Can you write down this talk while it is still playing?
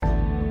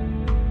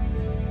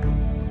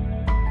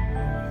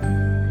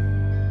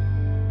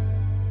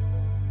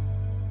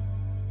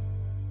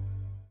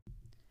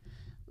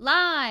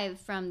live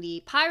from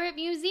the Pirate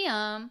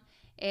Museum.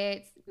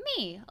 It's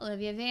me,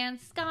 Olivia Van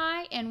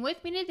Sky, and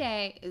with me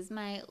today is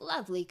my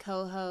lovely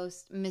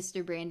co-host,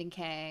 Mr. Brandon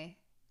K.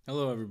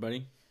 Hello,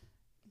 everybody.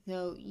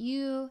 So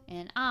you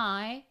and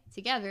I,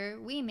 together,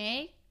 we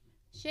make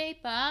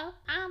Shape Up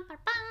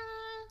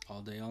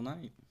All day, all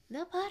night.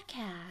 the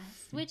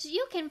podcast, which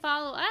you can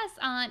follow us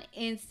on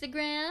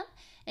Instagram,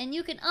 and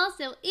you can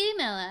also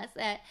email us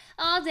at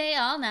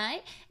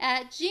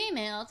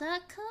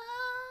alldayallnight@gmail.com.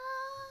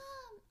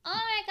 Oh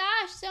my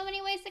gosh, so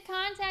many ways to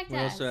contact us. We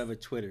also have a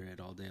Twitter at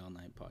All Day, All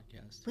Night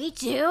Podcast. We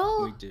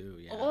do? We do,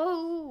 yeah.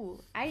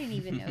 Oh, I didn't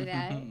even know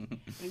that.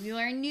 We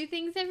learn new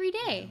things every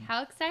day. Yeah.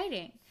 How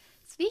exciting.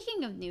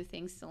 Speaking of new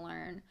things to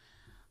learn,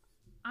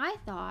 I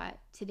thought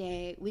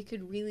today we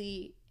could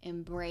really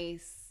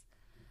embrace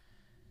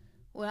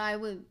what I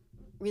would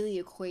really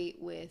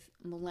equate with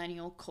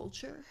millennial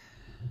culture,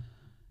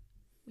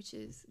 which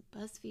is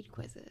BuzzFeed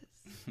quizzes.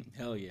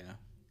 Hell yeah.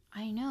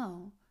 I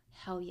know.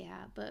 Hell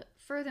yeah. But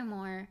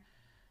furthermore,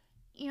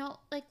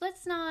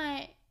 let's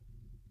not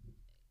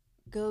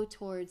go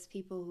towards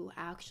people who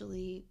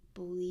actually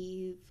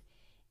believe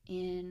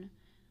in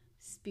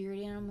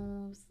spirit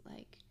animals,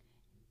 like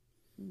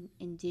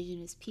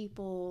indigenous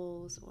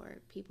peoples,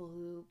 or people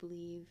who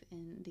believe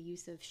in the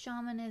use of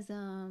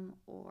shamanism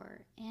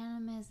or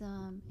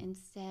animism.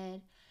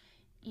 Instead,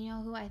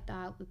 who I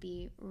thought would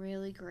be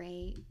really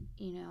great,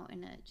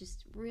 in a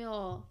just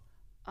real,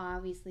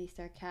 obviously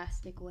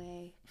sarcastic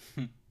way.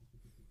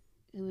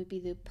 Who would be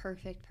the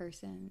perfect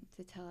person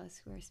to tell us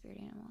who our spirit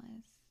animal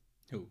is?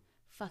 Who?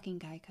 Fucking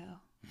Geico.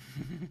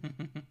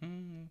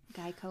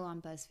 Geico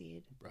on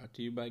BuzzFeed. Brought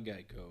to you by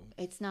Geico.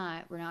 It's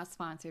not. We're not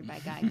sponsored by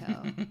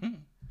Geico.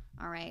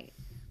 All right.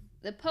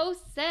 The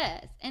post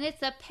says, and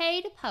it's a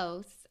paid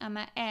post. I'm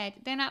going to add,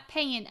 they're not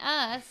paying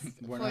us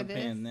We're for not this.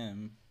 paying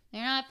them.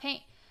 They're not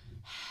paying.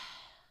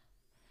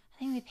 I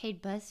think they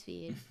paid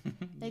BuzzFeed.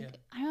 Like, Yeah.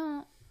 I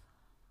don't.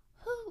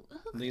 Who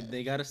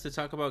They got us to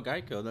talk about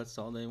Geico. That's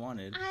all they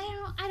wanted.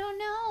 I don't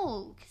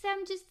know, because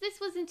this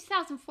was in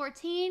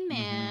 2014,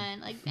 man.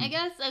 Mm-hmm. Like, I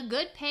guess a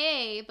good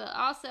pay, but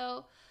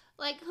also,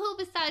 like, who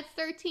besides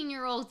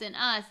 13-year-olds and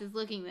us is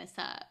looking this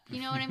up?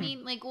 You know what I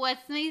mean? Like,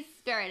 what's my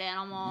spirit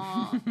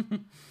animal?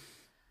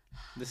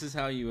 This is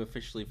how you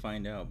officially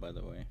find out, by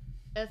the way.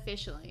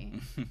 Officially.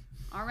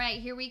 All right,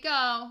 here we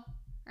go.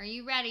 Are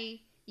you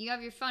ready? You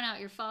have your phone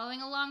out. You're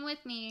following along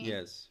with me.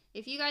 Yes.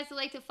 If you guys would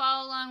like to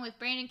follow along with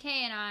Brandon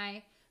K and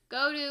I,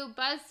 go to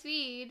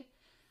BuzzFeed.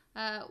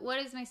 What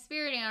is my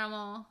spirit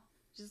animal?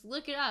 Just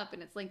look it up,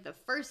 and it's like the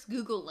first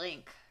Google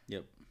link.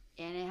 Yep.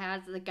 And it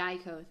has the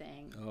Geico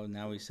thing. Oh,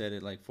 now we said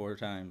it like 4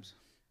 times.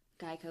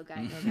 Geico,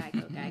 Geico,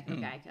 Geico, Geico,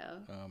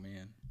 Geico. Oh,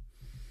 man.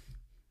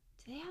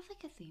 Do they have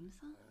like a theme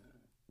song?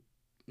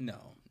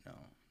 No.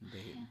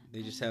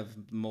 They just have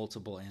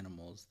multiple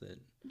animals that...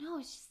 No,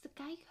 it's just the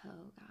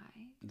Geico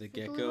guy. The It's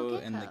like a little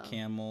gecko and the gecko.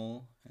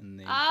 camel, and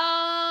they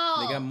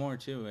Oh! got more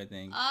too, I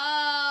think. Oh!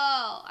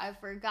 I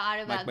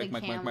forgot about the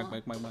camel.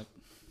 Mike. I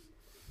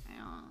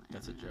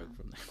That's a don't know. joke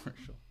from the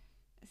commercial.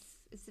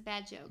 It's a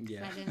bad joke. 'Cause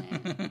Yeah. I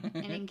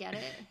didn't get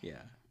it.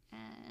 Yeah.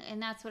 And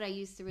that's what I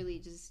used to really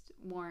just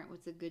warrant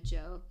what's a good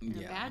joke and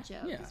a Yeah. bad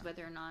joke Yeah. is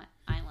whether or not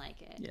I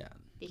like it. Yeah.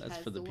 Because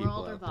That's for the the people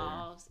world out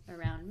revolves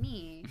around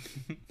me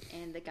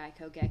and the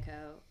Geico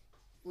Gecko,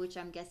 which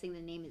I'm guessing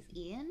the name is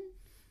Ian?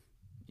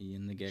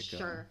 Ian the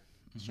gecko.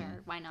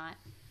 Sure. Why not?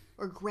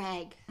 Or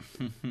Greg.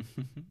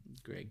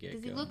 Greg Gecko.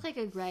 Does he look like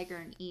a Greg or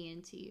an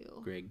Ian to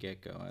you? Greg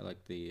Gecko. I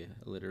like the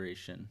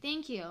alliteration.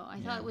 Thank you. I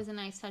thought it was a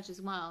nice touch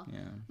as well.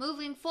 Yeah.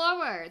 Moving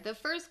forward, the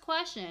first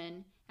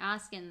question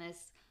asking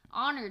this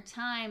honored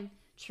time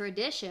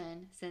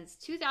tradition since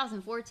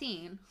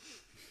 2014.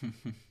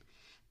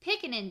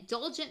 Pick an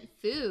indulgent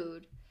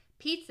food.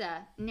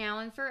 Pizza, now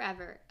and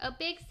forever. A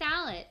big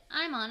salad.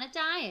 I'm on a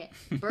diet.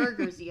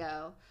 Burgers,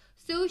 yo.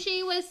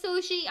 Sushi with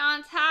sushi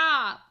on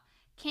top.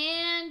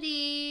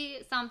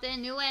 Candy, something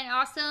new and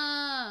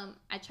awesome.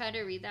 I try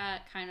to read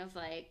that kind of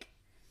like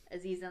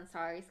Aziz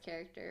Ansari's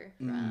character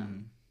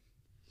from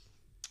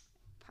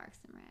Parks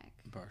and Rec.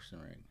 Parks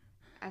and Rec.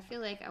 I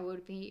feel like I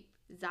would be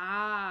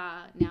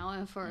za now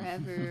and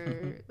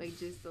forever. Like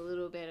just a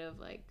little bit of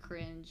like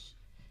cringe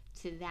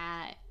to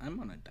that. I'm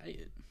on a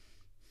diet.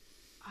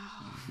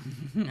 Oh,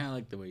 I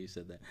like the way you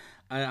said that.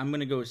 I'm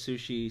going to go with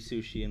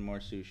sushi, and more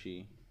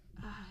sushi.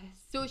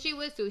 sushi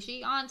with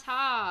sushi on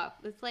top.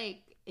 It's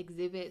like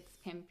Exhibit's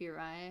Pimp Your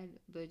Ride,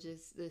 but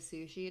just the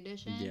sushi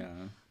edition. Yeah.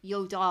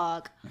 Yo,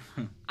 dog,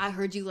 I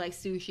heard you like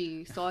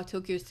sushi, so I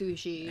took your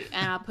sushi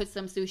and I put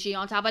some sushi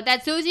on top of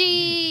that sushi.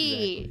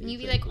 Exactly, and you'd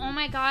be like, oh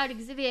my god,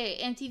 Exhibit,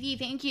 MTV,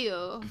 thank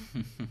you.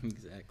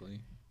 Exactly.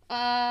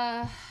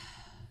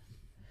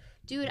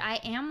 Dude, I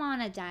am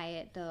on a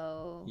diet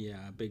though.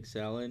 Yeah, a big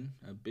salad.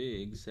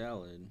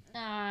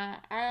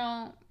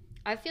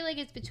 I feel like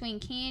it's between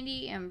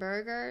candy and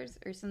burgers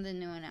or something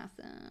new and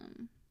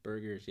awesome.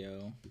 Burgers,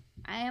 yo.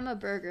 I am a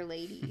burger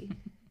lady.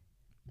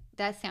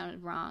 That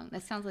sounded wrong.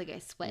 That sounds like I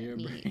sweat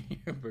meat.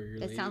 You're a burger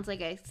That lady. sounds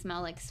like I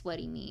smell like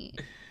sweaty meat.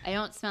 I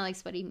don't smell like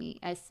sweaty meat.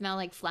 I smell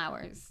like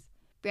flowers.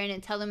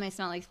 Brandon, tell them I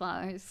smell like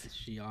flowers.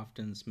 She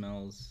often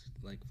smells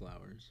like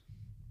flowers.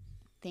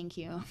 Thank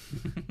you.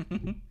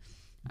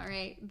 All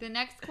right. The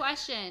next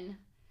question.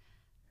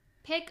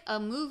 Pick a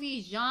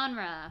movie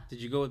genre.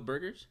 Did you go with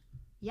burgers?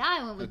 Yeah,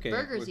 I went with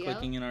burgers, we're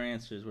clicking in our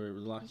answers. We're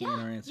locking in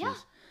our answers. Yeah.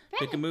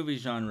 Pick a movie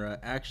genre.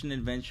 Action,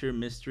 adventure,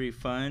 mystery,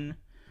 fun,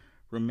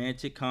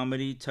 romantic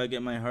comedy, tug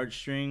at my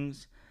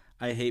heartstrings.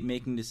 I hate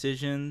making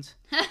decisions.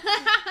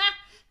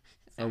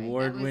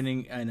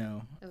 Award-winning. I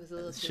know. That was a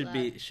little too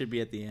loud. Should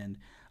be at the end.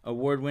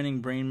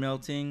 Award-winning,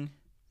 brain-melting.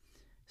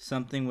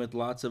 Something with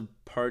lots of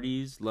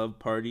parties. Love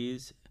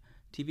parties.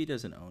 TV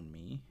doesn't own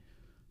me.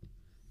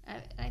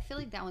 I feel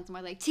like that one's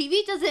more like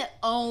TV doesn't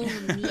own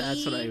me.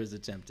 That's what I was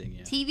attempting.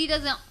 Yeah. TV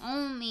doesn't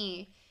own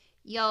me.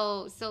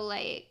 Yo, so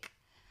like,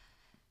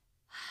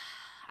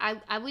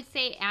 I would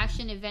say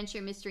action,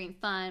 adventure, mystery, and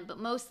fun, but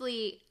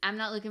mostly I'm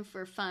not looking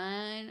for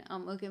fun.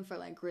 I'm looking for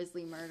like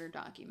grisly murder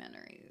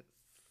documentaries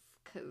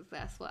because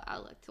that's what I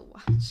like to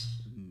watch.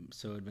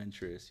 So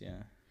adventurous,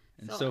 yeah.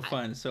 And so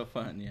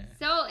fun, yeah.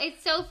 So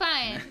it's so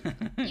fun,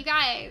 you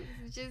guys.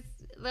 Just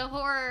the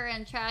horror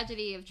and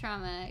tragedy of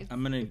trauma.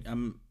 I'm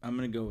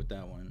gonna go with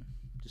that one,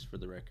 just for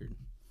the record.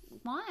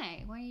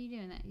 Why? Why are you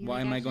doing that?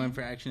 Why am I going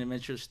for action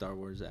adventure? Star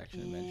Wars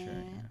action adventure.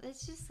 Yeah.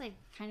 It's just like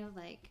kind of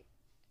like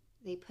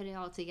they put it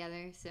all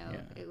together, so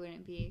it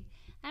wouldn't be.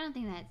 I don't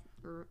think that's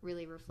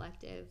really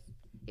reflective.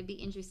 It'd be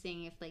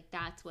interesting if like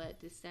that's what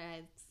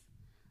decides.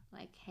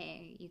 Like,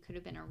 hey, you could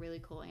have been a really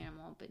cool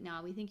animal, but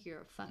no, we think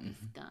you're a fucking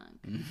skunk.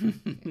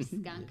 You're a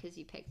skunk because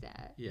you picked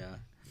that. Yeah.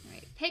 All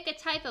right. Pick a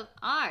type of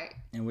art.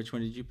 And which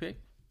one did you pick?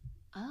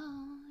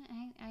 Oh,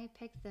 I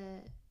picked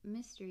the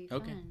mystery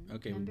fun.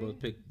 Okay, remember? we both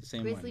picked the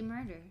same one. Grisly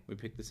murder. We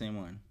picked the same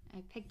one.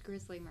 I picked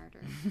grisly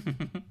murder.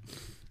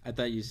 I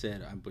thought you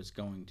said I was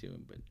going to,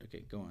 but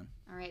okay, go on.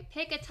 All right.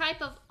 Pick a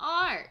type of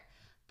art.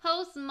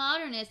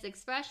 Postmodernist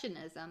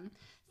expressionism.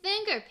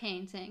 Finger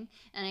painting.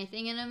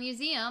 Anything in a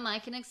museum I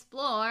can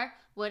explore.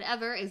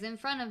 Whatever is in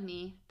front of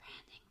me.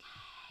 Brandon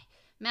Gay.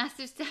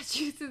 Master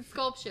statues and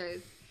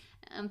sculptures.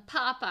 And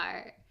pop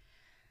art.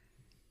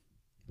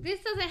 This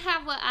doesn't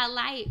have what I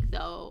like,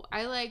 though.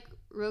 I like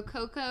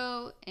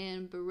Rococo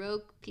and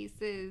Baroque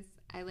pieces.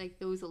 I like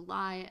those a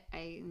lot.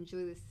 I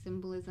enjoy the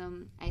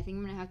symbolism. I think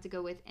I'm going to have to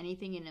go with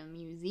anything in a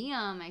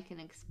museum I can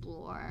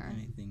explore.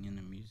 Anything in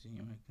a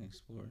museum I can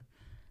explore.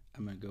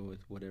 I'm going to go with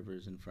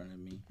whatever's in front of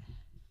me.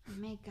 Oh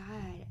my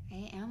god,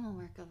 I am a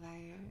work of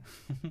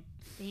art.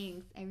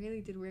 Thanks. I really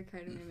did work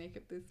hard on my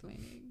makeup this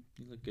morning.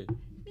 You look good.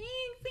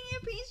 Thanks, I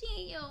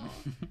appreciate you.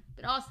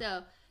 But also, your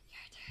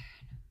turn.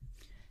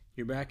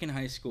 You're back in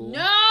high school.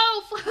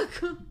 No!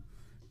 Fuck!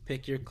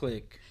 Pick your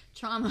clique.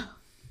 Trauma.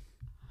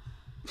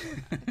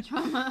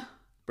 Trauma.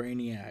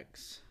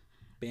 Brainiacs.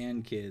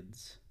 Band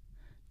kids.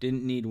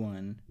 Didn't need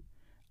one.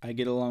 I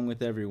get along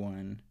with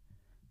everyone.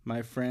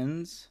 My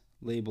friends.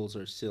 Labels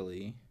are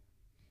silly.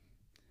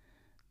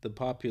 The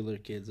popular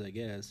kids, I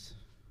guess.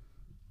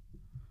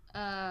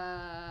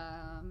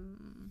 I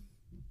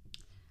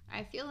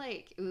feel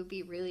like it would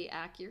be really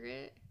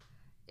accurate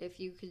if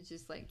you could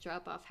just like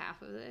drop off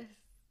half of this,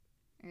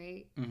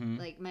 right? Mm-hmm.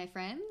 Like my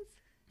friends.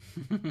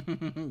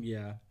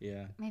 yeah.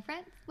 My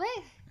friends.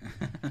 What?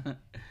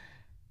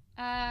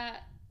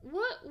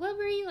 What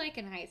were you like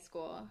in high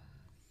school?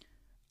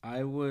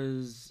 I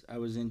was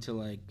into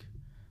like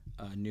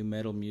new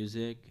metal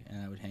music,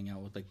 and I would hang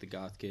out with like the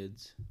goth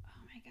kids.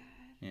 Oh my god.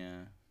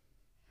 Yeah.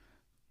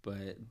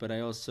 But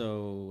I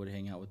also would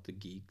hang out with the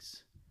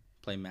geeks,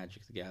 play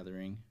Magic the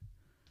Gathering.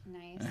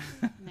 Nice.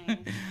 I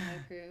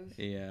approve.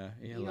 Yeah.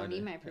 You don't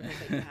need my approval,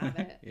 but you have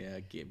it. Yeah,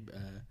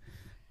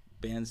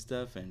 band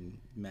stuff and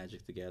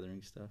Magic the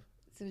Gathering stuff.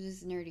 So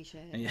just nerdy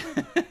shit. Yeah.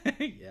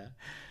 Yeah.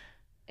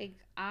 Like,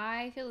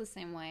 I feel the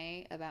same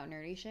way about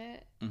nerdy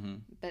shit,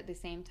 but at the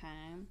same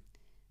time,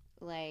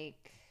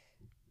 like,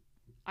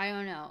 I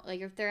don't know.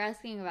 Like, if they're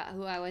asking about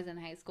who I was in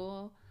high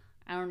school,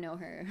 I don't know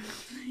her.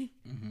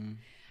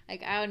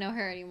 Like, I don't know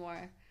her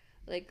anymore.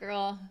 Like,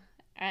 girl,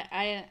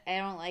 I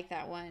don't like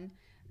that one.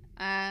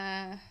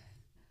 I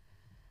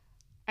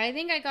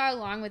think I got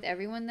along with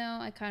everyone, though.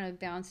 I kind of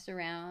bounced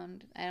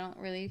around. I don't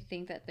really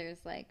think that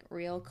there's, like,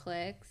 real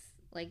cliques.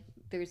 Like,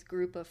 there's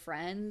group of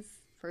friends,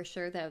 for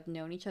sure, that have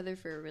known each other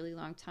for a really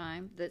long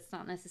time. That's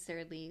not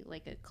necessarily,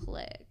 like, a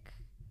clique.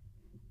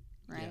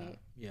 Right?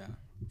 Yeah.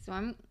 So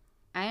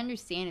I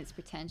understand it's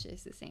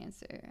pretentious, this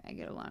answer. I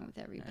get along with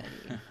everybody.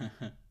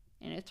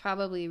 And it's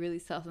probably really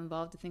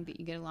self-involved to think that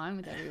you get along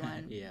with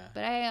everyone. Yeah.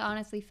 But I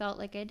honestly felt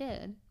like I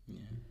did.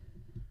 Yeah.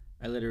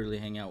 I literally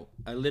hung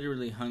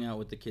out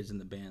with the kids in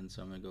the band,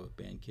 so I'm going to go with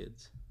band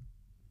kids.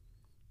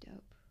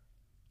 Dope.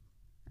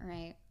 All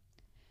right.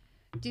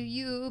 Do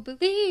you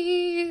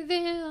believe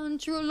in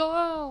true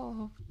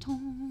love?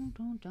 Dun,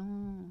 dun,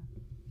 dun.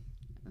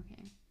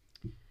 Okay.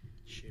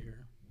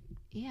 Cher.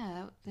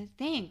 Yeah,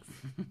 thanks.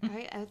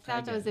 I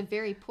thought that was a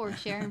very poor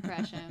Cher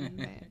impression.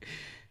 But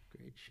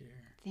Great Cher.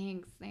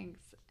 Thanks.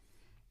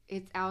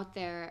 It's out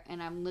there,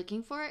 and I'm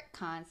looking for it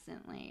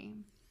constantly.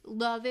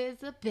 Love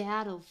is a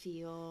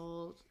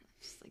battlefield.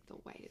 Just like the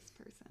whitest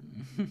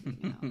person.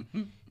 You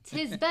know.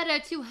 'Tis better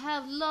to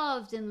have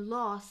loved and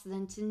lost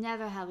than to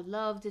never have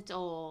loved at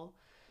all.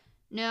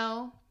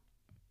 No,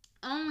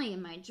 only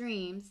in my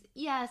dreams.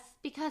 Yes,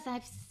 because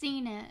I've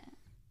seen it.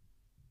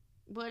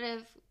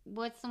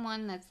 What's the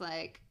one that's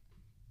like,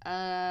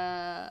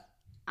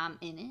 I'm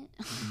in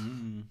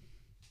it?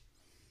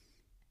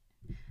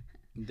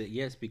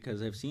 Yes,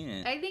 because I've seen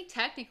it. I think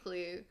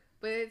technically,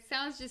 but it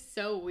sounds just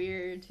so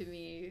weird to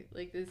me.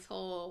 Like this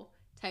whole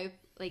type,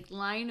 like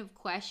line of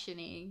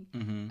questioning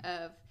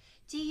of,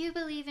 do you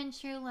believe in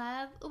true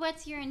love?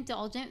 What's your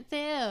indulgent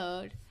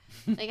food?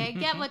 Like I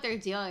get what they're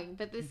doing,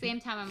 but at the same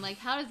time, I'm like,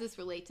 how does this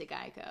relate to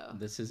Geico?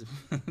 This is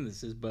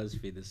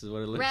BuzzFeed. This is what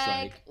it looks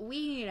Greg, like.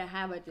 we need to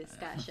have a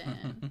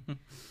discussion.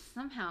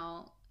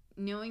 Somehow,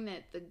 knowing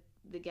that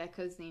the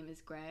gecko's name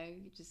is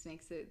Greg just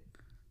makes it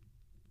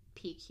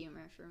peak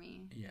humor for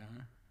me. Yeah.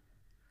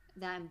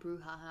 That and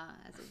brouhaha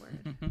as a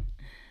word.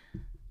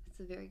 It's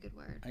a very good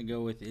word. I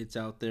go with it's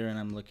out there and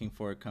I'm looking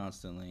for it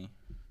constantly.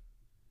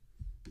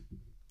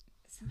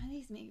 Some of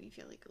these make me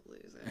feel like a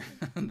loser.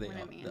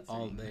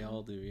 They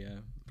all do, yeah,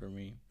 for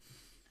me.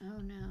 Oh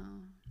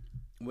no.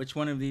 Which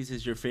one of these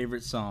is your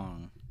favorite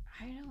song?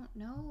 I don't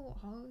know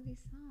all of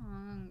these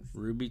songs.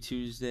 Ruby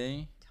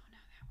Tuesday. Don't know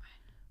that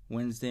one.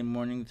 Wednesday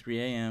morning, 3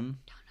 a.m.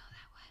 Don't know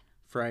that one.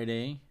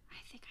 Friday.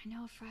 I think I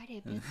know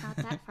Friday, but it's not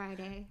that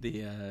Friday.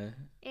 The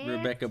It's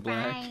Rebecca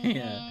Black. Friday,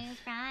 Yeah.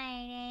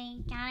 Friday,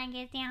 gotta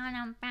get down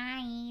on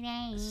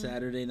Friday.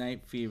 Saturday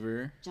Night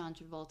Fever. John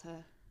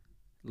Travolta.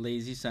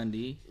 Lazy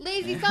Sunday.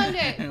 Lazy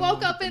Sunday.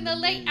 Woke up in the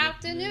late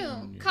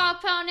afternoon. Called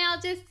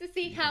Pownell just to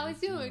see how it's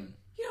doing.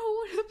 You know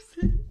what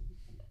I'm saying?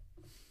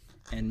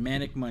 And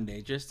Manic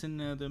Monday. Just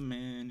another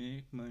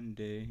Manic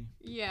Monday.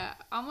 Yeah,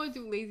 I'm gonna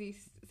do Lazy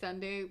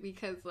Sunday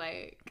because,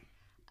 like,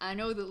 I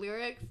know the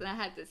lyrics and I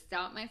had to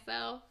stop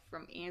myself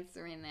from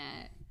answering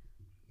that.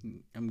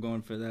 I'm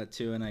going for that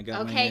too, and I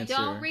got my Okay, answer.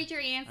 don't read your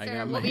answer. I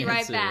got We'll my be right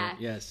answer. back.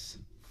 Yes.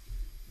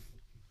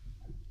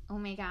 Oh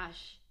my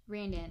gosh,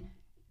 Brandon,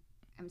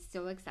 I'm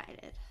so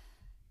excited.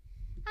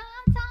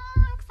 I'm so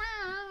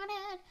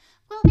excited.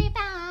 We'll be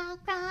back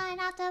right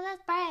after this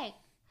break.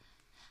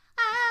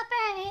 A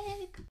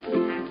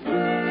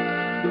break.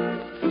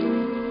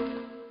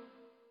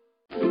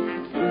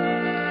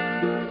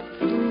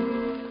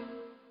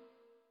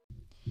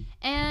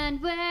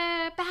 And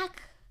we're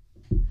back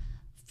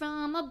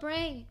from a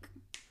break.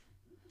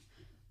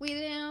 We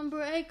didn't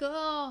break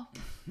up.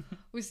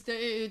 We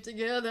stayed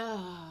together.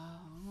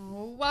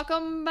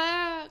 Welcome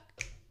back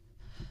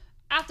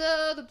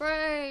after the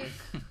break.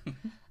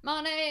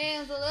 My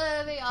name's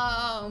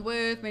Olivia.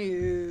 With me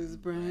is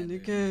Brandon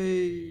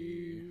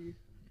K.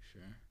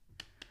 Sure.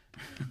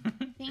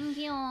 Thank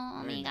you. Oh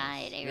my Very god,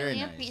 nice. I Very really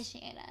nice.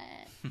 appreciate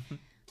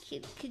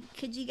it.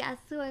 Could you guess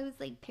who I was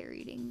like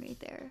parodying right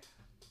there?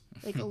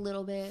 Like a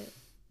little bit.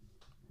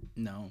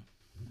 No.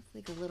 It's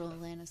like a little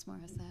Alanis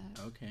Morissette.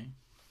 Okay.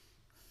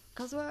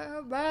 Cause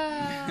we're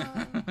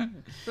back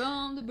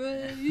from the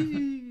break.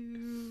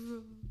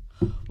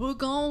 We're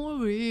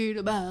gonna read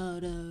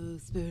about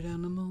us spirit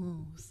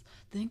animals.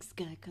 Thanks,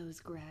 Geico's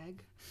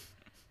Greg.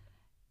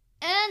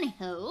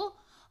 Anywho,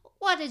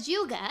 what did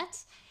you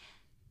get?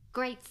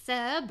 Great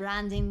Sir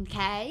Brandon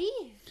K.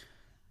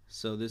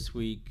 So this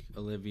week,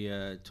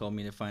 Olivia told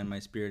me to find my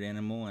spirit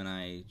animal, and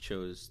I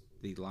chose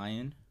the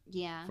lion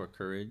Yeah. for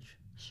courage.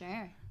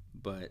 Sure.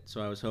 But so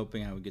I was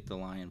hoping I would get the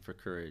lion for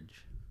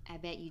courage. I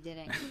bet you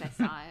didn't because I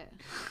saw it.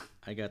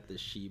 I got the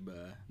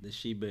Shiba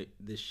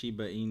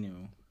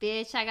Inu.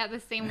 Bitch, I got the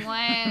same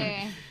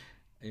way.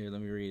 Here, let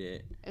me read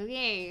it.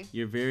 Okay.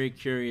 You're very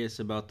curious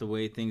about the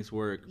way things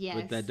work, Yes.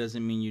 but that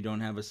doesn't mean you don't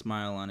have a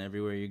smile on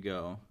everywhere you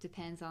go.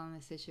 Depends on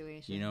the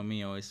situation. You know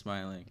me, always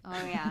smiling.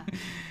 Oh, yeah.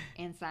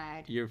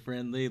 Inside. You're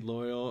friendly,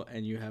 loyal,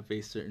 and you have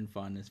a certain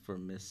fondness for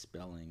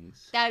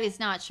misspellings. That is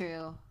not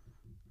true.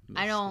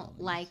 I don't Misspellings.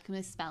 like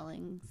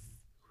misspellings.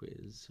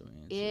 Quiz, so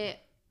answer. It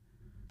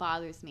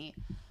bothers me.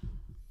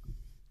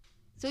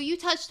 So you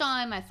touched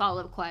on my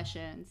follow-up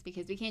questions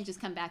because we can't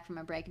just come back from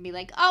a break and be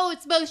like, oh,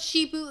 it's both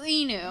Shibu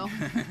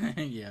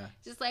Inu. Yeah.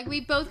 Just like we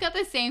both got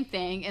the same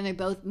thing and they're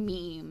both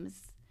memes.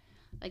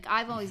 Like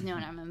I've always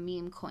known I'm a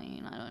meme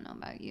queen. I don't know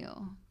about you,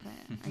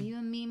 but are you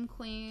a meme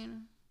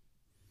queen?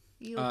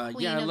 You a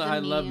queen yeah, of the I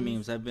love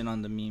memes. I've been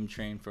on the meme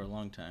train for a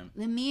long time.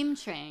 The meme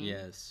train.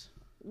 Yes.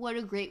 What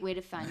a great way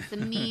to find some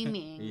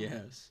memeing.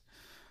 Yes.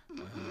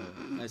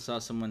 I saw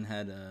someone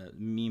had a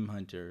meme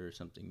hunter or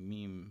something,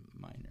 meme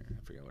miner.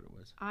 I forgot what it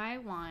was. I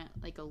want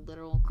like a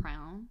literal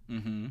crown,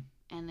 Mm-hmm.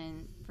 and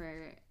then for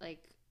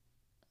like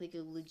a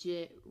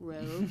legit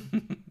robe,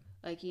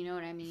 like you know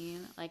what I mean,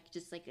 like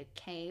just like a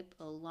cape,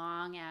 a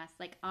long ass.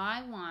 Like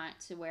I want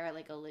to wear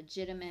like a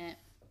legitimate.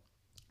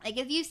 Like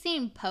if you've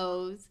seen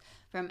Pose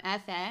from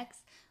FX,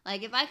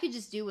 like if I could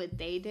just do what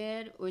they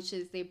did, which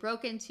is they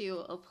broke into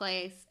a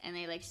place and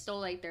they like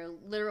stole like their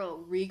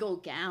literal regal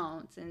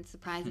gowns and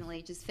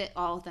surprisingly just fit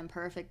all of them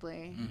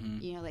perfectly. Mm-hmm.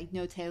 You know, like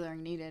no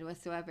tailoring needed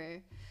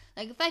whatsoever.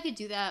 Like if I could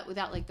do that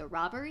without like the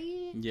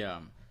robbery, Yeah.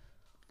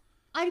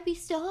 I'd be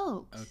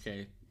stoked.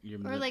 Okay.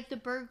 Or like the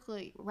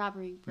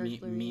robbery burglary.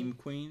 Meme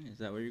queen? Is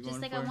that what you're going for?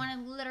 Just like for? I want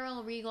a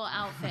literal regal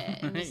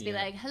outfit and just be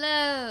like,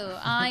 hello,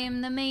 I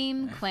am the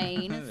meme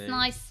queen. It's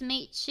nice to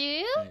meet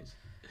you. Nice.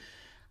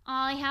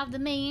 I have the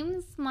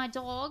memes. My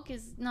dog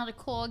is not a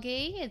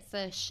corgi. It's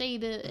a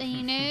Shiba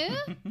Inu.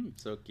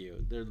 So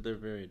cute. They're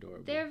very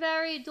adorable. They're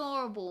very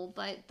adorable,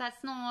 but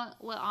that's not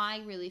what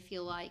I really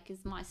feel like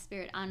is my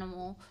spirit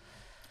animal.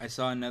 I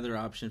saw another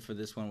option for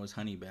this one was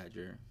honey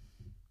badger.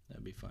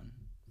 That'd be fun.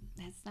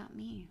 That's not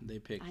me. They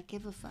pick. I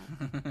give a fuck.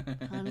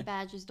 Honey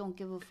badgers don't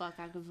give a fuck.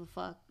 I give a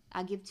fuck.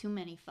 I give too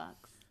many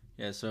fucks.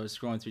 Yeah, so I was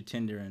scrolling through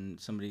Tinder and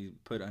somebody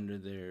put under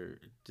their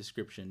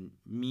description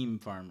meme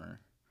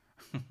farmer.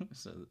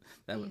 So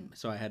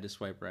so I had to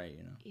swipe right,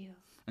 Ew.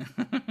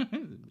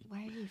 Why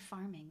are you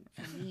farming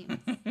for memes?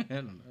 I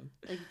don't know.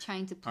 Like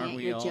trying to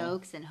plant your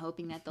jokes and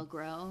hoping that they'll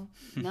grow?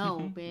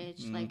 No,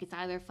 bitch. Like it's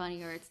either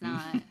funny or it's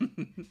not.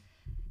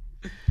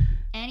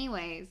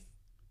 Anyways,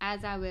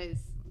 as I was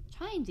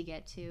trying to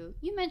get to,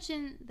 you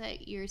mentioned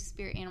that your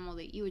spirit animal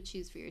that you would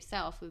choose for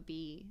yourself would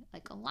be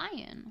like a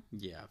lion.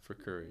 Yeah, for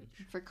courage.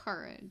 For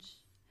courage.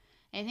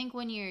 I think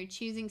when you're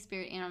choosing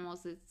spirit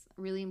animals, it's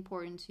really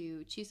important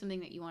to choose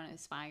something that you want to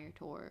aspire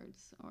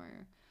towards,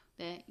 or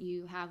that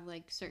you have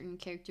like certain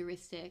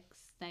characteristics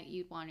that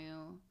you'd want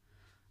to,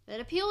 that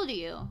appeal to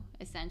you,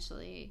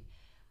 essentially.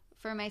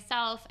 For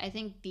myself, I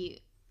think the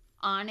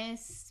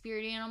honest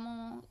spirit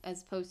animal,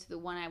 as opposed to the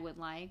one I would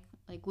like,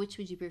 which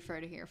would you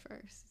prefer to hear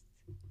first?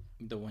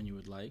 The one you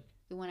would like?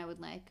 The one I would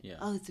like? Yeah.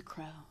 Oh, it's a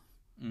crow.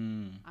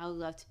 I would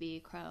love to be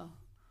a crow.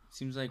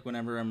 Seems like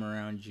whenever I'm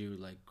around you,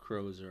 like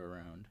crows are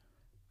around.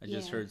 I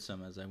just heard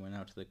some as I went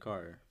out to the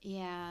car.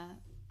 Yeah.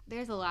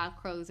 There's a lot of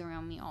crows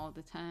around me all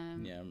the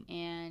time. Yeah.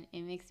 And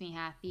it makes me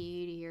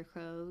happy to hear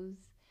crows.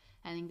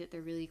 I think that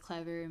they're really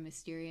clever and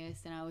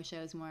mysterious, and I wish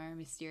I was more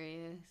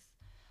mysterious.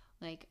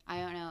 Like, I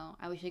don't know.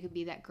 I wish I could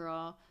be that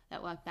girl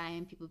that walked by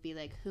and people would be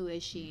like, who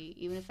is she?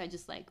 Even if I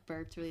just, like,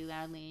 burped really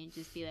loudly and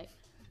just be like,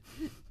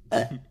 who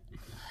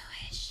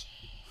is she?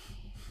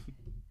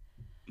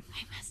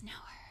 I must know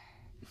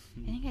her.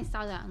 I think I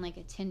saw that on, like,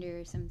 a Tinder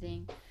or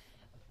something.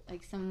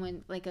 Like,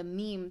 someone, like, a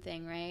meme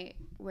thing, right?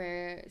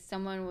 Where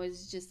someone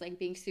was just, like,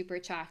 being super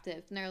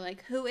attractive. And they're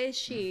like, who is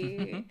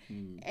she?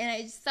 And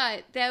I just thought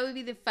that would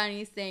be the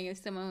funniest thing if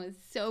someone was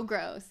so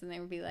gross and they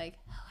would be like,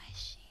 who is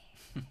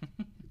she?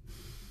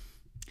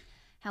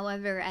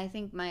 However, I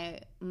think my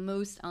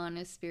most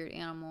honest spirit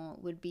animal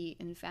would be,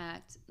 in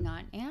fact,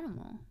 not an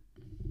animal.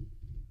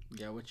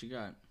 Yeah, what you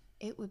got?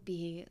 It would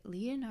be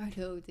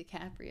Leonardo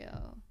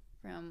DiCaprio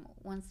from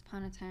Once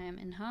Upon a Time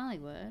in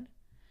Hollywood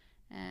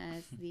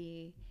as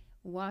the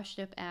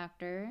washed-up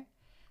actor,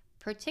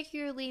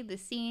 particularly the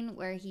scene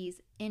where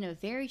he's in a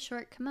very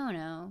short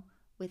kimono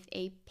with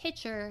a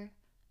pitcher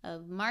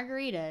of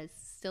margaritas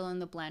still in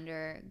the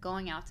blender,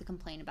 going out to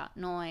complain about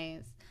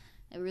noise.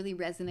 It really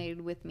resonated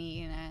with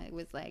me, and I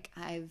was like,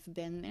 I've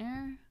been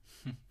there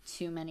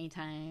too many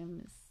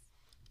times.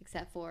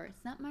 Except for,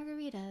 it's not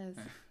margaritas,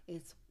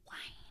 it's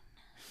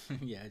wine.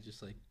 Yeah,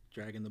 just like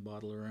dragging the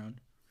bottle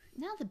around.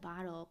 Not the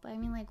bottle, but I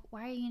mean, like,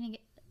 why are you gonna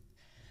get...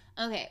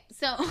 Okay,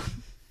 so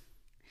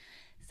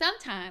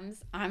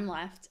sometimes I'm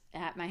left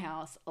at my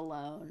house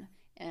alone,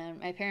 and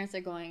my parents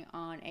are going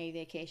on a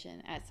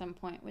vacation at some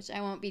point, which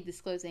I won't be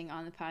disclosing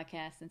on the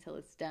podcast until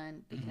it's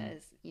done,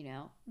 because,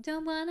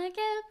 don't wanna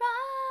get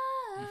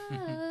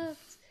robbed.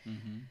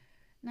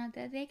 Not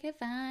that they could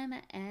find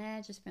my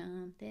address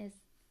from this.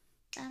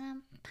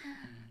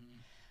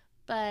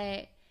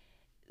 But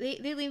they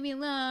leave me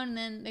alone, and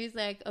then there's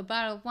like a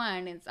bottle of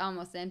wine, and it's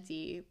almost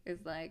empty.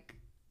 There's like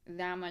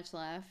that much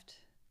left,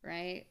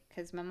 right?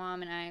 Because my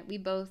mom and I,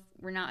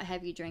 we're not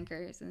heavy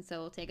drinkers, and so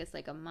it'll take us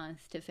like a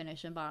month to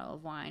finish a bottle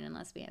of wine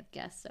unless we have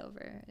guests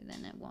over. And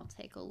then it will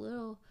take a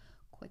little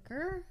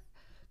quicker,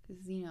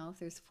 because if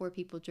there's 4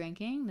 people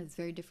drinking, that's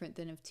very different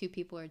than if 2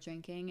 people are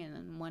drinking and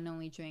then one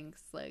only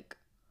drinks like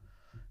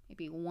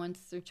maybe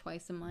once or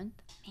twice a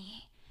month.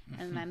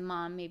 And my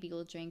mom maybe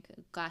will drink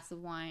a glass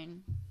of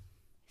wine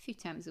a few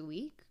times a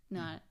week.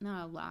 Not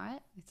a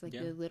lot. It's like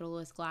the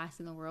littlest glass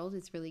in the world.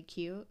 It's really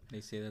cute.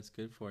 They say that's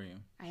good for you.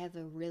 I have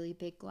a really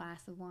big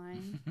glass of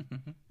wine.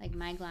 Like,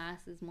 my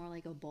glass is more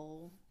like a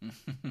bowl.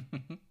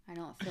 I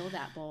don't fill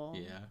that bowl.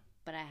 Yeah.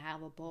 But I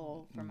have a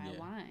bowl for my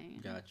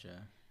wine.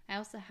 Gotcha. I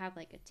also have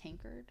like a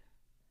tankard.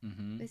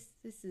 This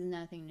is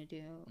nothing to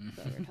do with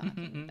what we're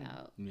talking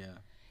about. Yeah.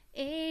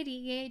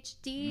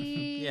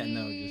 ADHD. Yeah,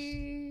 no, just...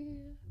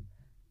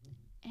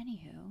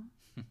 Anywho.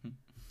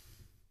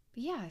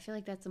 But yeah, I feel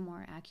like that's a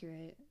more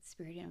accurate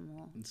spirit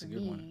animal. It's for a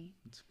good me. one.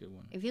 It's a good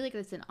one. I feel like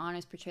it's an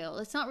honest portrayal.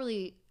 It's not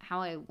really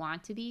how I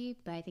want to be,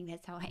 but I think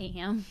that's how I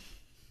am.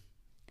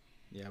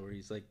 Yeah, where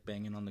he's like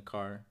banging on the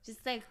car.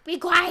 Just like, be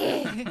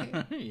quiet.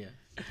 Yeah.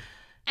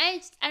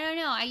 I don't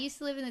know. I used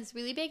to live in this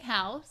really big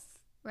house,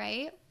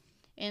 right?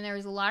 And there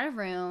was a lot of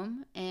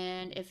room,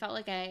 and it felt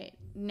like I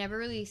never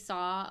really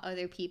saw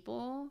other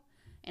people,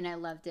 and I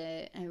loved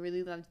it. I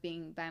really loved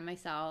being by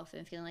myself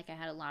and feeling like I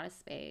had a lot of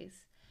space.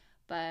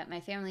 But my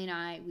family and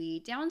I,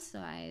 we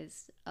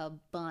downsized a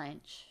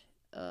bunch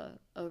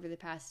over the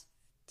past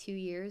 2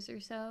 years or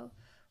so.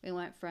 We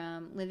went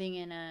from living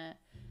in a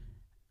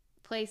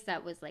place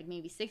that was like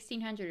maybe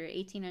 1,600 or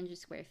 1,800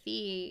 square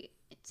feet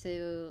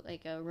to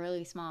like a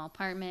really small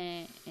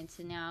apartment, and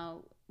to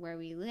now where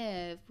we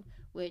live,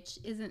 which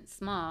isn't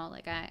small.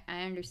 Like I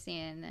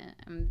understand that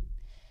I'm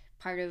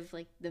part of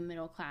like the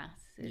middle class.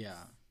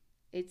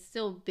 It's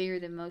still bigger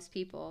than most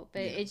people,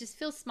 but it just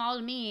feels small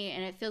to me,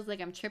 and it feels like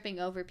I'm tripping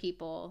over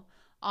people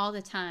all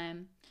the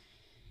time.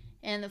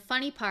 And the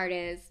funny part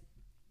is,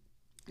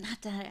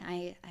 not that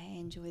I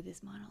enjoy this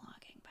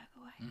monologuing, by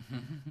the way,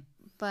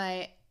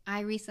 but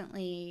I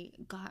recently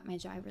got my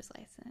driver's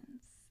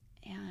license,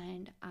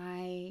 and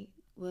I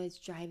was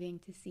driving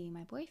to see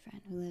my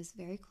boyfriend who lives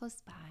very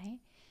close by,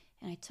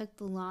 and I took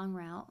the long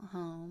route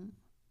home,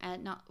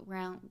 not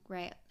round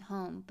right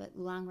home, but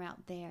long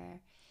route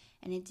there,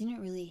 and it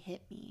didn't really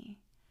hit me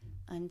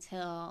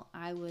until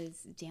I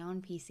was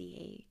down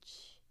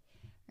PCH,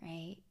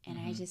 right? And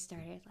I just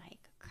started like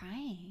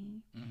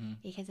crying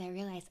because I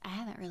realized I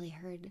haven't really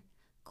heard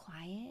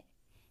quiet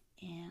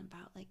in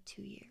about like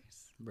 2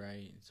 years.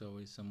 Right. It's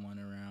always someone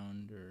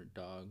around, or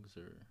dogs,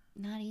 or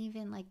not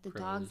even like the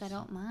crows. Dogs I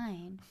don't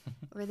mind,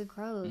 or the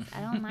crows.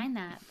 I don't mind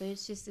that, but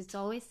it's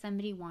always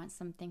somebody wants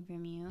something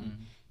from you.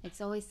 It's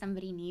always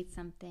somebody needs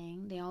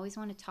something. They always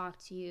want to talk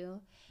to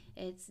you.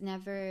 It's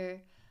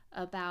never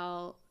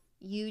about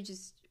you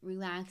just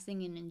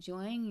relaxing and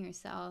enjoying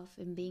yourself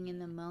and being in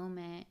the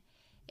moment.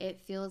 It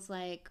feels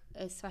like,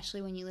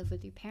 especially when you live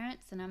with your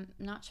parents, and I'm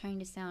not trying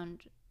to sound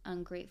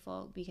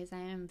ungrateful, because I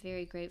am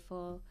very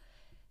grateful.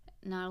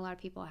 Not a lot of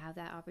people have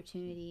that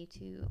opportunity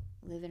to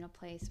live in a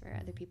place where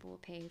other people will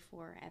pay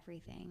for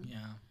everything.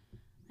 Yeah.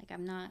 Like,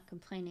 I'm not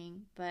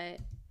complaining, but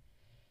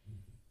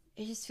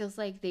it just feels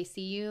like they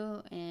see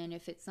you, and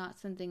if it's not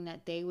something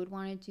that they would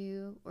want to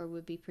do or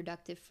would be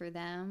productive for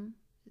them,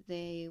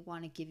 they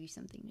want to give you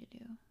something to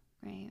do,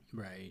 right?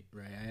 Right.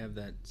 I have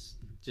that.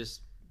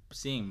 Just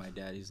seeing my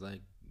dad, he's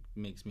like,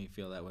 makes me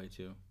feel that way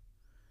too.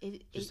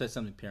 That's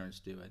something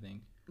parents do, I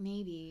think.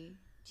 Maybe.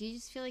 Do you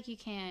just feel like you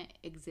can't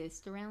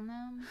exist around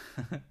them?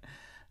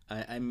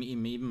 I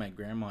mean, even my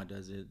grandma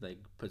does it, like,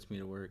 puts me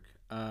to work.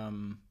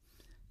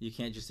 You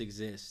can't just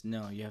exist.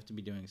 No, you have to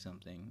be doing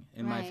something.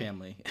 In my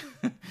family.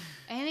 I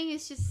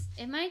think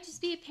it might just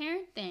be a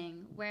parent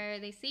thing where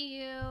they see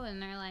you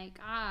and they're like,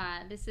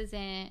 this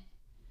isn't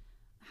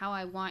how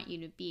I want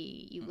you to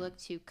be. You look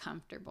too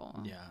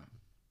comfortable. Yeah.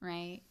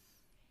 Right?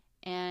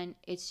 And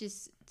it's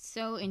just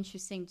so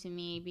interesting to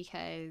me,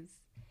 because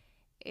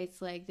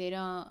it's like they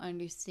don't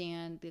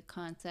understand the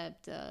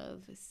concept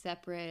of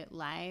separate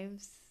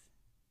lives.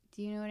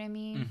 Do you know what I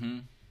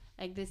mean?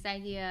 Like this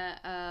idea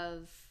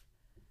of,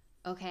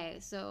 okay,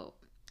 so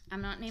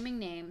I'm not naming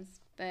names,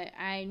 but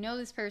I know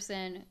this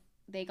person,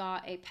 they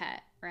got a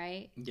pet,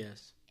 right?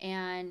 Yes.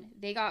 And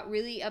they got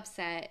really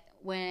upset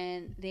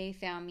when they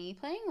found me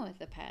playing with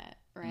the pet,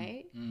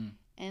 right?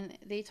 And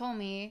they told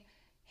me,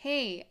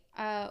 hey,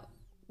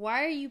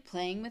 why are you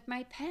playing with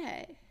my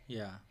pet?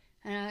 Yeah.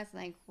 And I was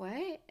like,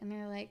 what? And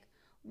they're like,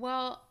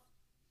 well,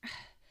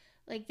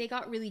 like they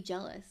got really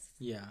jealous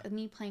of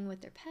me playing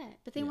with their pet,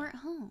 but they weren't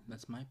home.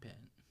 That's my pet.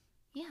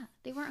 Yeah,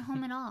 they weren't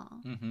home at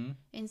all.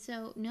 And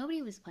so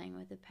nobody was playing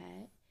with the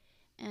pet.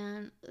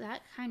 And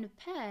that kind of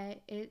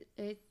pet, it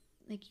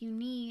like you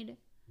need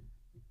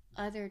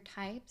other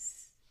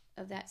types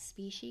of that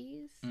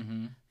species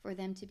for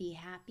them to be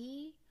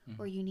happy,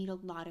 or you need a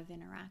lot of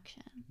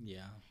interaction.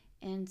 Yeah.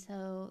 And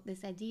so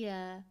this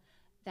idea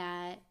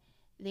that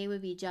they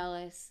would be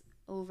jealous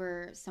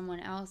over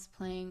someone else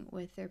playing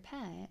with their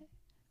pet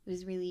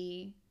was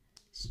really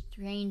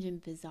strange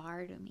and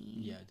bizarre to me.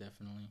 Yeah,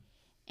 definitely.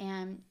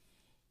 And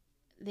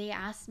they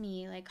asked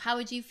me, like, how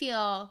would you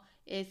feel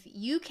if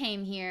you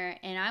came here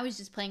and I was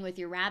just playing with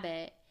your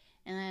rabbit?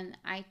 And then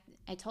I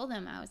told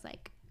them, I was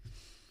like,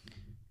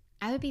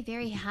 I would be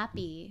very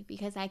happy,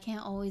 because I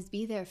can't always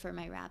be there for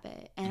my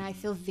rabbit. And I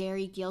feel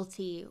very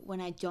guilty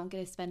when I don't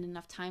get to spend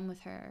enough time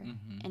with her.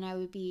 And I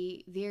would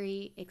be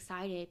very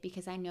excited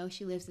because I know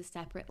she lives a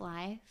separate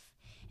life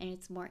and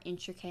it's more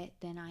intricate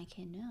than I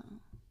can know.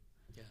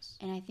 Yes.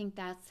 And I think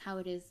that's how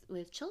it is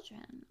with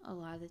children. A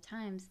lot of the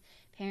times,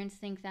 parents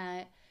think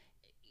that,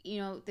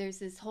 there's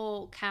this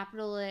whole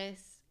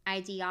capitalist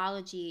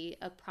ideology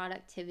of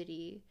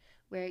productivity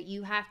where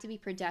you have to be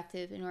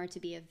productive in order to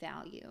be of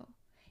value.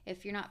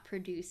 If you're not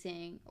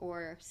producing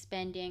or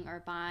spending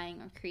or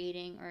buying or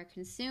creating or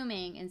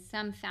consuming in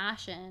some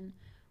fashion,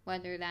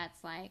 whether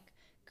that's like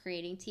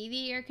creating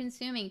TV or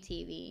consuming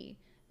TV,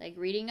 like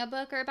reading a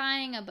book or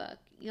buying a book,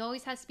 you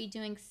always have to be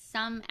doing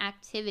some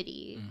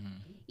activity.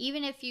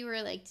 Even if you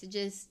were like to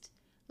just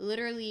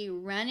literally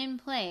run in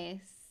place,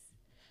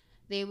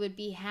 they would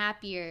be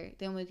happier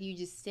than with you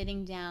just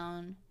sitting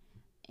down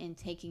and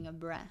taking a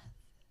breath.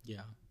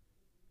 Yeah.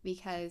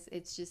 Because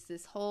it's just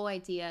this whole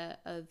idea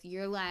of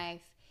your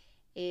life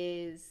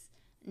is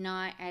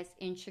not as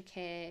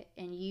intricate,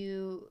 and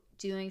you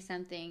doing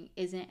something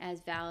isn't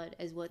as valid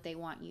as what they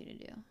want you to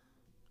do.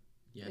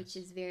 Yes. Which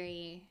is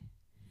very,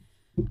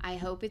 I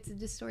hope it's a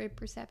distorted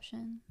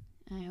perception.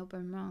 I hope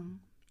I'm wrong.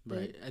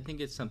 Right. I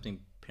think it's something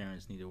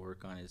parents need to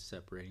work on, is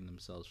separating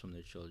themselves from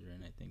their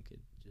children. I think it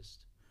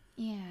just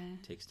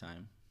takes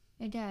time.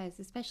 It does,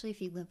 especially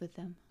if you live with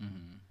them.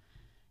 Mm-hmm.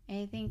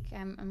 And I think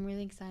I'm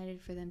really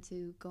excited for them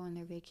to go on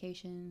their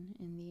vacation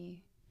in the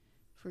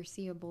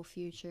foreseeable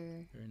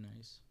future. Very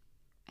nice.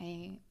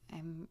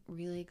 I'm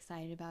really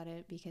excited about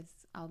it because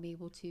I'll be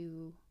able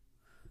to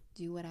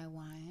do what I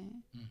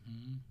want.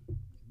 Mm-hmm.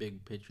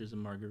 Big pictures of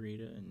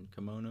margarita and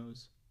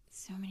kimonos.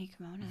 So many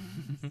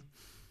kimonos.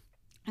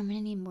 I'm going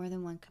to need more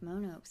than one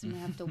kimono because I'm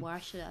going to have to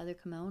wash the other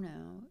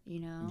kimono,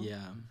 you know?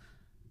 Yeah.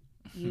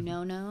 You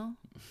know?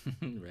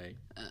 Right.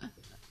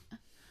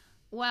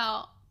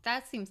 Well,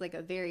 that seems like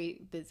a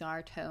very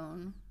bizarre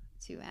tone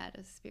to add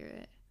a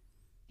spirit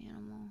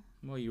animal.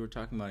 Well, you were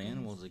talking about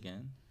animals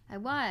again. I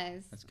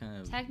was. That's kind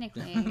of...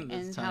 Technically.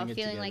 And how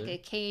feeling like a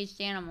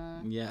caged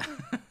animal. Yeah.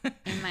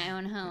 In my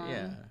own home.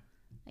 Yeah.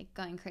 Like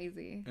going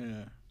crazy.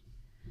 Yeah.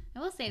 I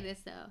will say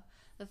this, though.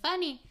 The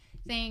funny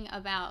thing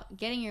about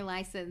getting your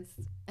license...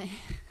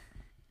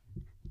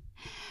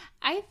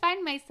 I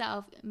find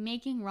myself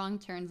making wrong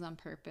turns on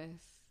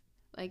purpose.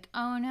 Like,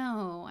 oh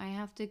no, I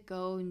have to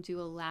go and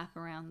do a lap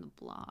around the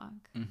block.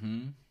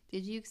 Mm-hmm.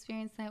 Did you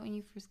experience that when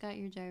you first got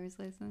your driver's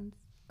license?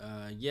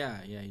 Yeah.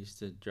 I used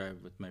to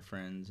drive with my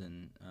friends,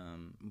 and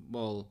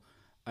well,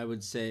 I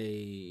would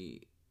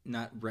say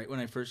not right when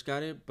I first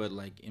got it, but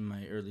like in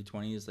my early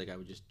 20s, like I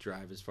would just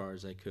drive as far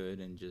as I could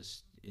and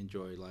just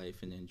enjoy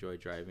life and enjoy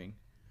driving,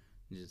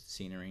 just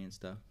scenery and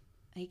stuff.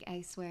 Like,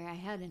 I swear, I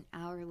had an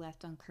hour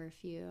left on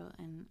curfew,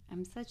 and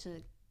I'm such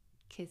a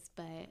kiss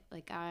butt.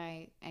 Like,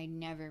 I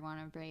never want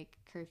to break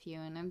curfew,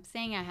 and I'm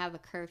saying I have a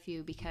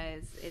curfew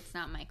because it's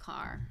not my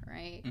car,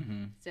 right?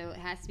 Mm-hmm. So it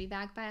has to be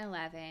back by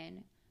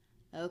 11.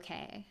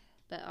 Okay.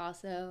 But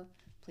also,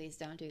 please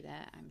don't do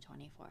that. I'm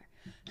 24.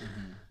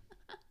 Mm-hmm.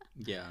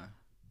 Yeah.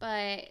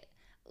 But,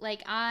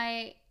 like,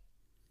 I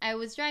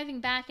was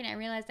driving back, and I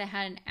realized I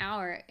had an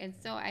hour, and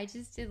so I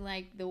just did,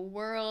 like, the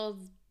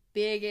world's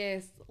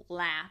biggest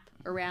lap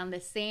around the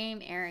same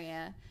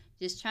area,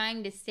 just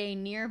trying to stay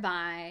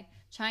nearby,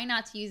 trying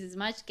not to use as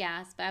much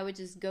gas, but I would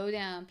just go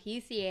down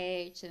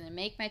PCH and then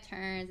make my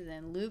turns and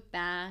then loop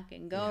back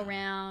and go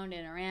around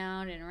and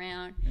around and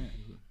around. Yeah.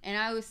 And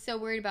I was so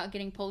worried about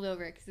getting pulled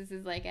over because this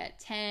is like at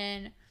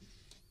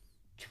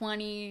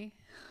 10:20.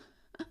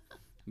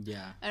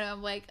 Yeah. And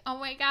I'm like, oh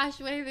my gosh,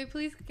 what are the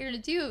police going to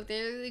do?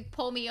 They're like,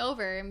 pull me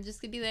over. I'm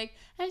just going to be like,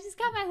 I just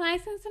got my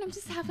license and I'm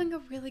just having a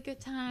really good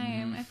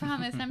time. I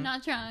promise I'm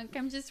not drunk.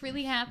 I'm just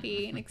really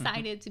happy and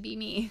excited to be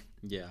me.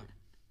 Yeah.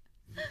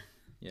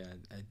 Yeah,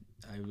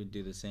 I would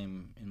do the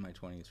same in my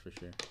 20s for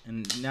sure.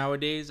 And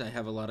nowadays I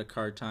have a lot of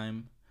car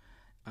time.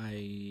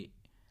 I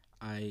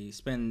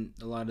spend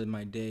a lot of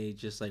my day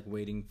just like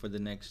waiting for the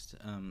next,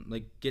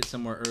 like get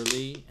somewhere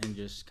early and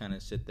just kind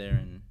of sit there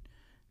and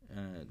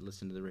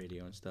listen to the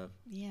radio and stuff.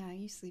 Yeah,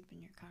 you sleep in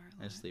your car a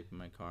lot. I sleep in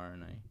my car,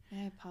 and I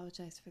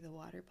apologize for the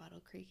water bottle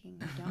creaking.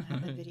 I don't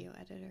have a video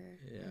editor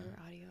or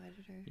audio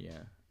editor.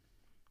 Yeah.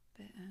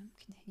 But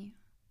continue.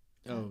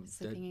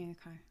 Sleeping in your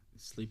car.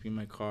 Sleep in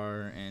my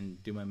car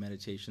and do my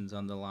meditations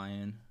on the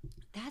lion.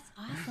 That's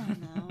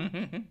awesome, though.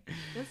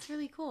 That's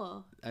really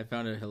cool. I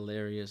found a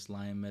hilarious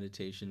lion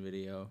meditation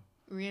video.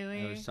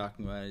 Really? I was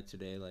talking about it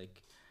today,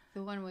 like...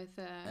 The one with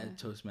at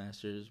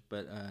Toastmasters,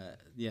 but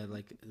yeah,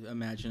 like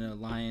imagine a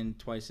lion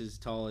twice as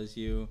tall as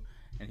you,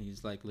 and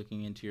he's like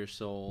looking into your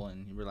soul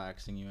and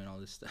relaxing you and all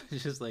this stuff.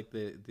 It's just like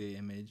the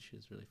image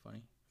is really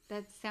funny.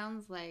 That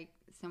sounds like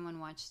someone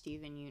watched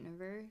Steven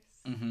Universe.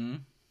 Mm-hmm.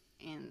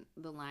 And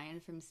the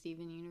lion from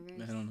Steven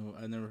Universe. I don't know.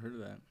 I've never heard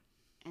of that.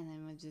 And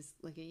then would just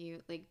look at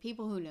you. Like,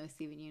 people who know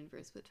Steven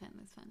Universe would find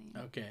this funny.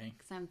 Okay.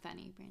 Because I'm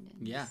funny, Brandon.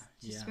 Yeah.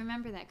 Just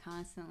remember that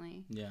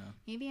constantly. Yeah.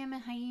 Maybe I'm a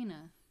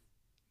hyena.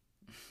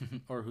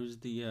 Or who's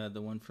the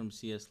one from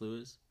C.S.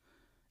 Lewis?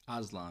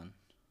 Aslan.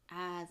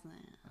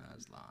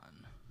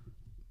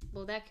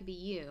 Well, that could be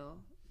you,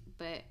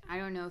 but I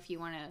don't know if you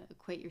want to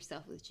equate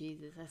yourself with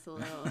Jesus. That's a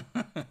little...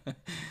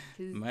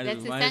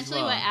 That's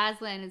essentially what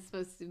Aslan is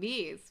supposed to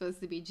be. It's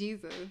supposed to be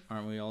Jesus.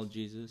 Aren't we all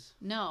Jesus?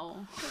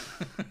 No.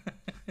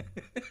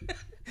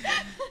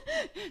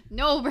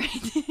 No,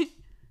 Brandon.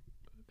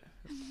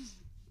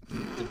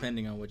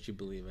 Depending on what you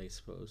believe, I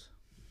suppose.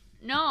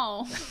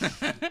 No.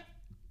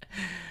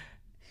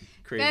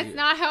 Crazy. That's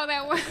not how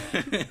that works.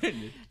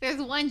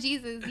 There's one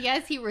Jesus.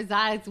 Yes, he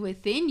resides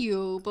within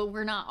you, but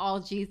we're not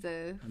all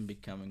Jesus. I'm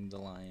becoming the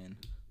lion.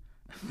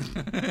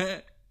 What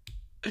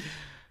does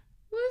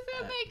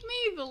that make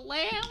me? The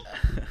lamb?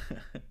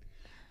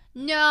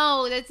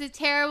 No, that's a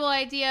terrible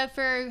idea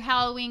for a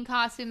Halloween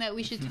costume that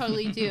we should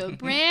totally do.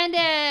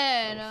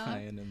 Brandon! The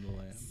lion and the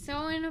lamb.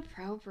 So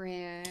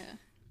inappropriate.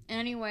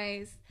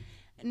 Anyways,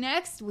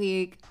 next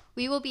week,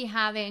 we will be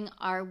having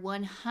our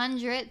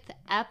 100th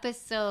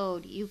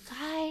episode. You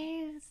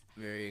guys.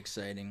 Very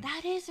exciting.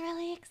 That is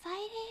really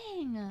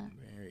exciting.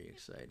 Very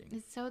exciting.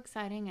 It's so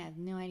exciting. I have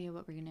no idea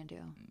what we're going to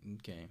do.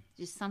 Okay.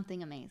 Just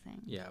something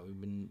amazing. Yeah, we've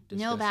been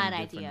No bad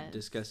ideas.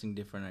 discussing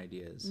different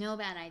ideas. No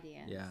bad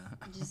ideas. Yeah.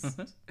 Just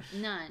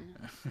none.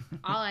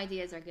 All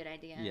ideas are good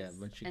ideas. Yeah, a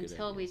bunch of good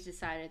until ideas. we've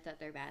decided that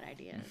they're bad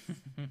ideas.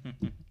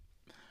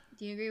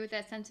 Do you agree with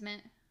that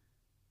sentiment?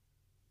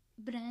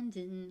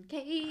 Brendan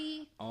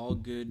K.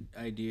 All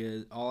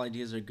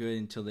ideas are good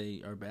until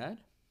they are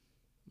bad?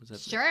 Was that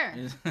Sure.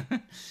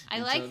 I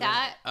like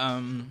that.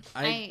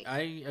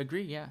 I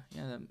agree, yeah.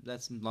 Yeah,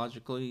 that's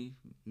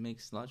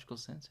makes logical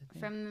sense, I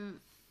think. From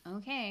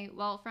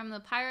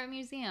the Pirate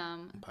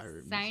Museum,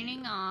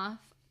 signing off,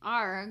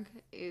 ARG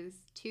is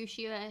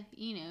Tushia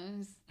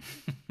Enos,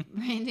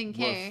 Brandon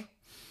K,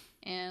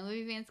 and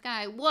Louis Van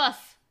Sky.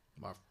 Woof!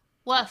 Woof.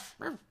 Woof!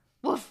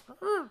 Woof!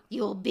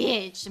 You old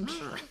bitch! I'm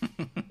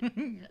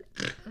kidding.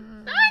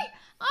 Sorry!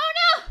 Oh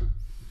no!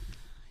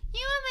 You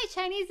know what my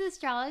Chinese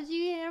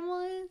astrology animal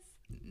is?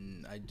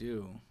 I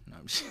do. No,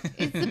 I'm just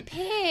It's a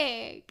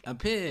pig. A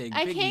pig.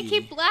 I Piggy. can't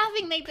keep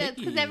laughing like this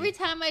because Piggy. every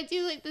time I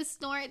do like the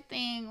snort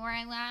thing where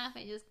I laugh,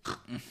 I just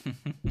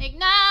like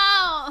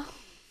no.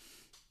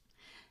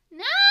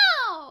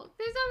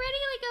 There's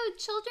already like a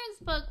children's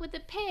book with a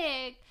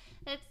pig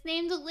that's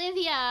named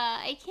Olivia.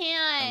 I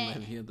can't.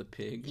 Olivia the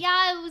pig.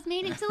 Yeah, it was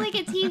made into like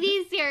a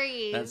TV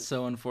series. That's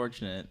so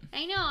unfortunate.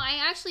 I know. I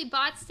actually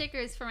bought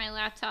stickers for my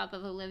laptop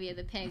of Olivia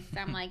the pig. So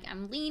I'm like,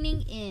 I'm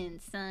leaning in,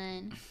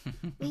 son.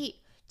 Wait,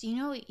 do you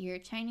know what your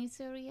Chinese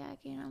zodiac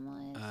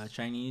animal is?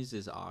 Chinese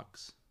is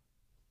ox.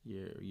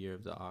 Year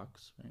of the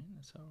ox, right?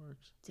 That's how it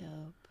works.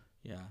 Dope.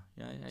 Yeah.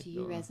 Do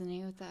you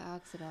resonate with the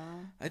ox at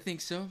all? I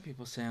think so.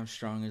 People say I'm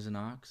strong as an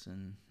ox,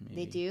 and maybe,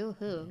 They do?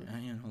 Who?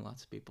 Yeah,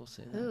 lots of people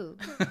say that. Who?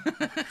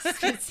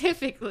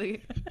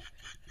 Specifically.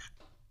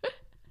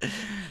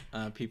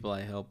 People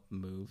I help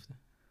move.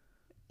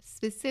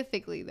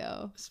 Specifically,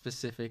 though.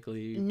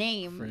 Specifically,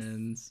 Names.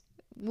 friends.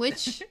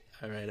 Which?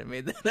 All right, I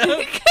made that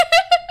up.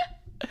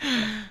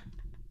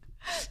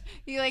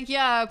 You're like,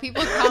 yeah,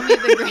 people call me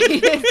the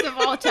greatest of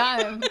all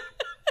time.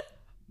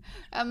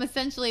 I'm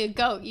essentially a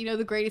goat,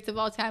 the greatest of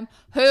all time.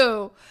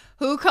 Who?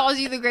 Who calls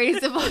you the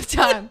greatest of all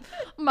time?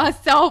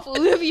 Myself,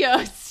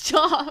 Olivia.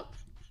 Stop.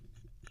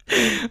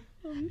 Ow!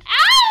 No,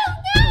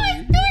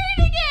 I snorted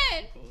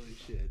again. Holy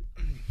shit.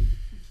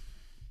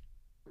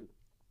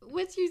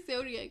 What's your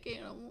zodiac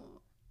animal?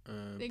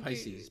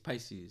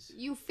 Pisces.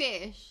 You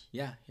fish.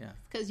 Yeah.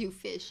 Because you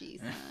fishy,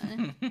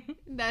 son.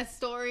 That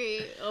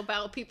story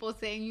about people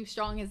saying you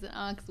strong as an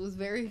ox was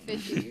very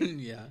fishy.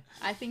 Yeah.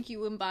 I think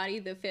you embody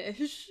the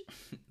fish.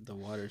 The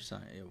water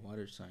sign. Yeah,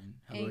 water sign.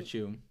 How about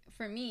you?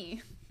 For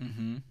me.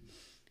 Mm-hmm.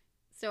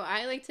 So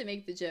I like to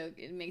make the joke.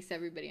 It makes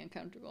everybody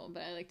uncomfortable,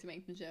 but I like to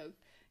make the joke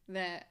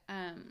that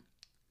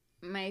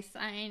my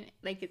sign,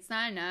 like, it's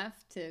not enough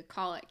to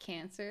call it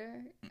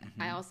Cancer.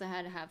 Mm-hmm. I also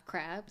had to have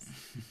crabs.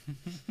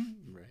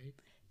 Right.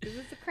 Because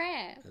it's a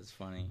crab. That's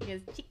funny. It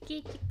goes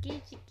chicky,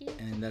 chicky, chicky.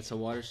 And that's a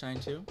water sign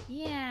too?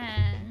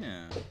 Yeah.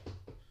 Yeah.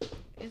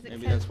 Is it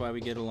Maybe that's why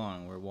we get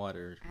along. We're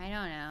water. I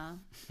don't know.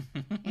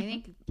 I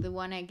think the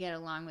one I get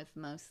along with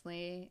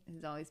mostly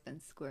has always been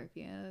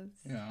Scorpios.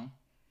 Yeah.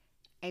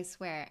 I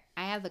swear.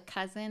 I have a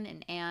cousin,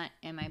 an aunt,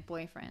 and my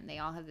boyfriend. They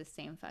all have the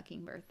same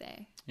fucking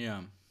birthday.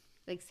 Yeah.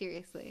 Like,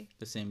 seriously.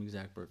 The same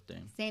exact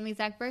birthday. Same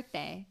exact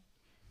birthday.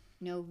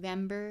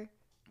 November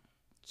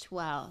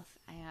 12th.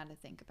 I had to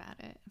think about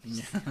it.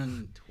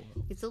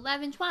 12. It's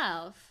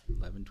 11/12.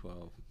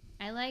 11/12.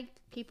 I like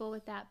people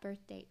with that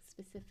birth date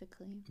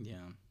specifically.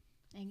 Yeah.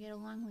 I get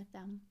along with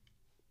them.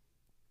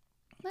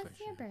 What's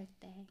your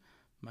birthday?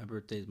 My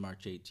birthday is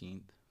March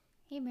 18th.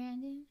 Hey,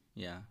 Brandon.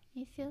 Yeah.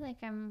 I feel like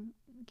I'm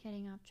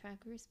getting off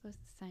track. We were supposed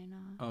to sign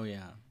off. Oh,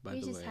 yeah. By the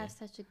way. We just have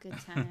such a good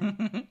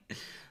time.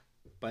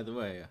 By the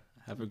way,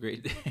 have a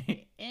great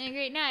day. And a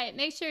great night.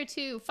 Make sure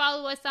to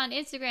follow us on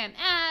Instagram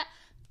at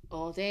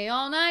All Day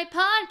All Night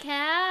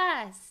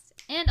Podcast.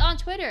 And on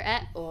Twitter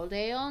at All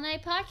Day All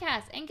Night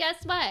Podcast. And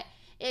guess what?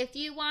 If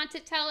you want to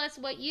tell us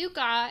what you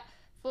got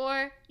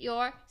for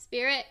your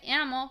spirit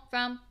animal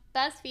from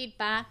BuzzFeed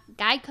by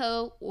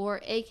Geico,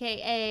 or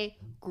AKA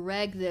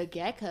Greg the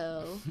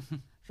Gecko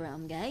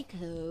from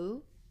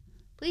Geico,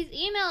 please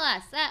email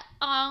us at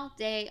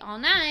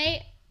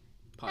alldayallnight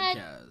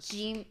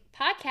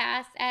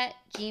podcast at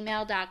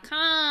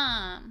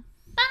gmail.com.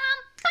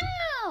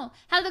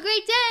 Have a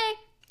great day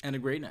and a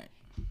great night.